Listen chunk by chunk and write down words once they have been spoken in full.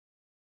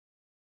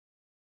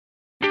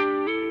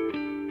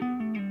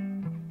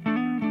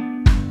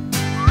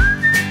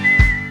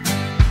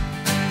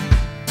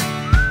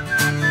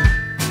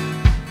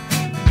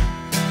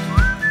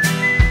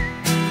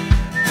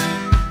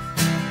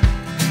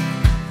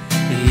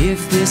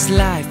If this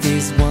life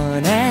is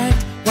one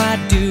act, why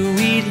do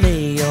we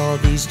lay all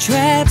these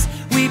traps?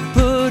 We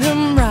put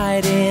them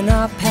right in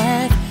our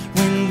path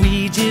when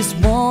we just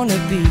wanna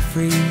be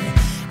free.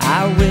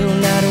 I will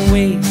not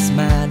waste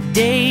my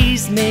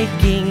days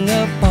making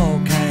up all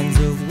kinds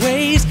of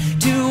ways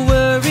to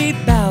worry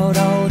about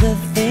all the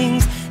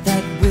things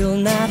that will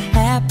not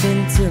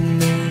happen to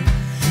me.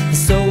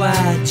 So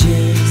I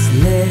just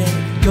let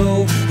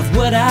go of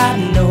what I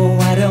know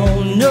I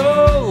don't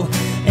know,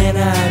 and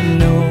I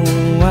know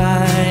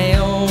I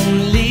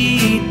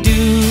only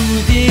do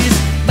this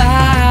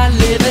by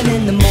living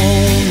in the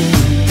moment,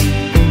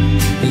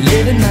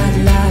 living my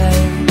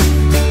life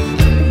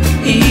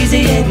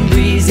easy and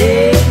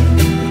breezy,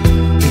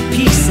 with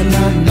peace in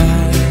my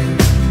mind,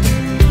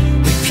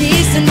 with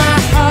peace in my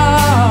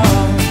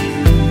heart,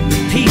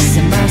 with peace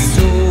in my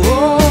soul.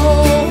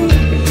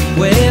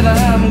 Wherever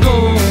I'm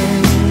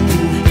going,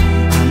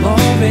 I'm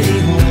already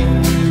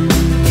home,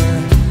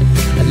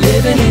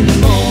 living in the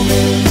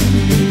moment.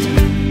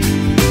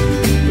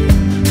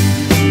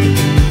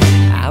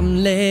 I'm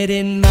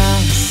letting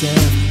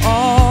myself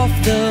off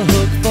the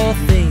hook for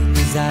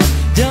things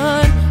I've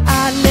done.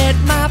 I let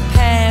my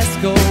past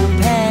go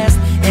past,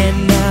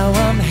 and now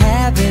I'm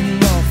having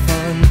more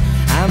fun.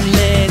 I'm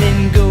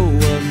letting go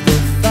of the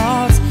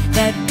thoughts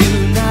that do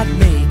not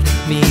make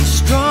me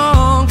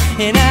strong,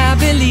 and I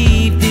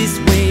believe this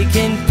way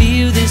can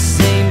feel the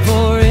same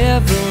for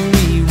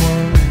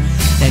everyone.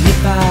 And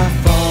if I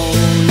fall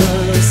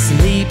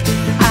asleep,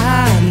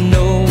 I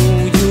know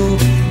you'll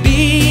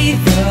be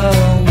the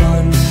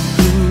one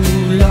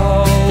who'll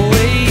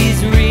always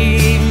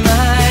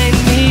remind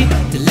me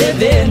to live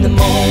in the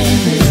moment,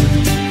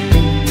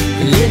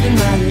 living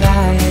my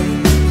life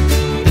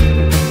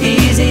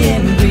easy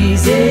and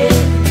breezy,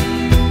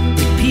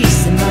 with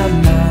peace in my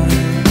mind,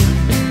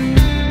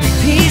 with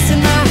peace in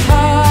my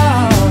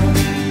heart,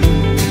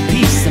 with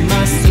peace in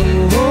my soul.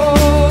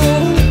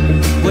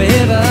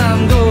 Wherever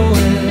I'm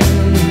going,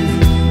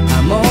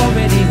 I'm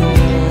already home.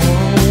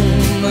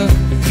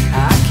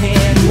 I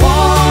can't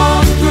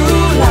walk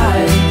through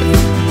life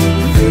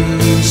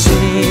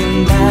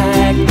facing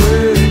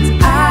backwards.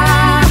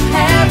 I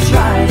have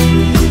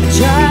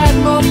tried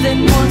more than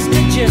once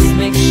to just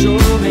make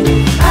sure, and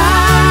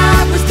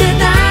I was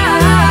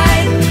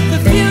denied the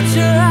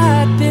future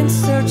I'd been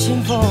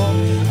searching for.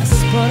 I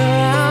spun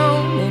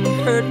around and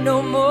hurt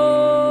no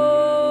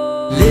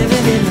more,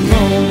 living in the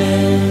moment.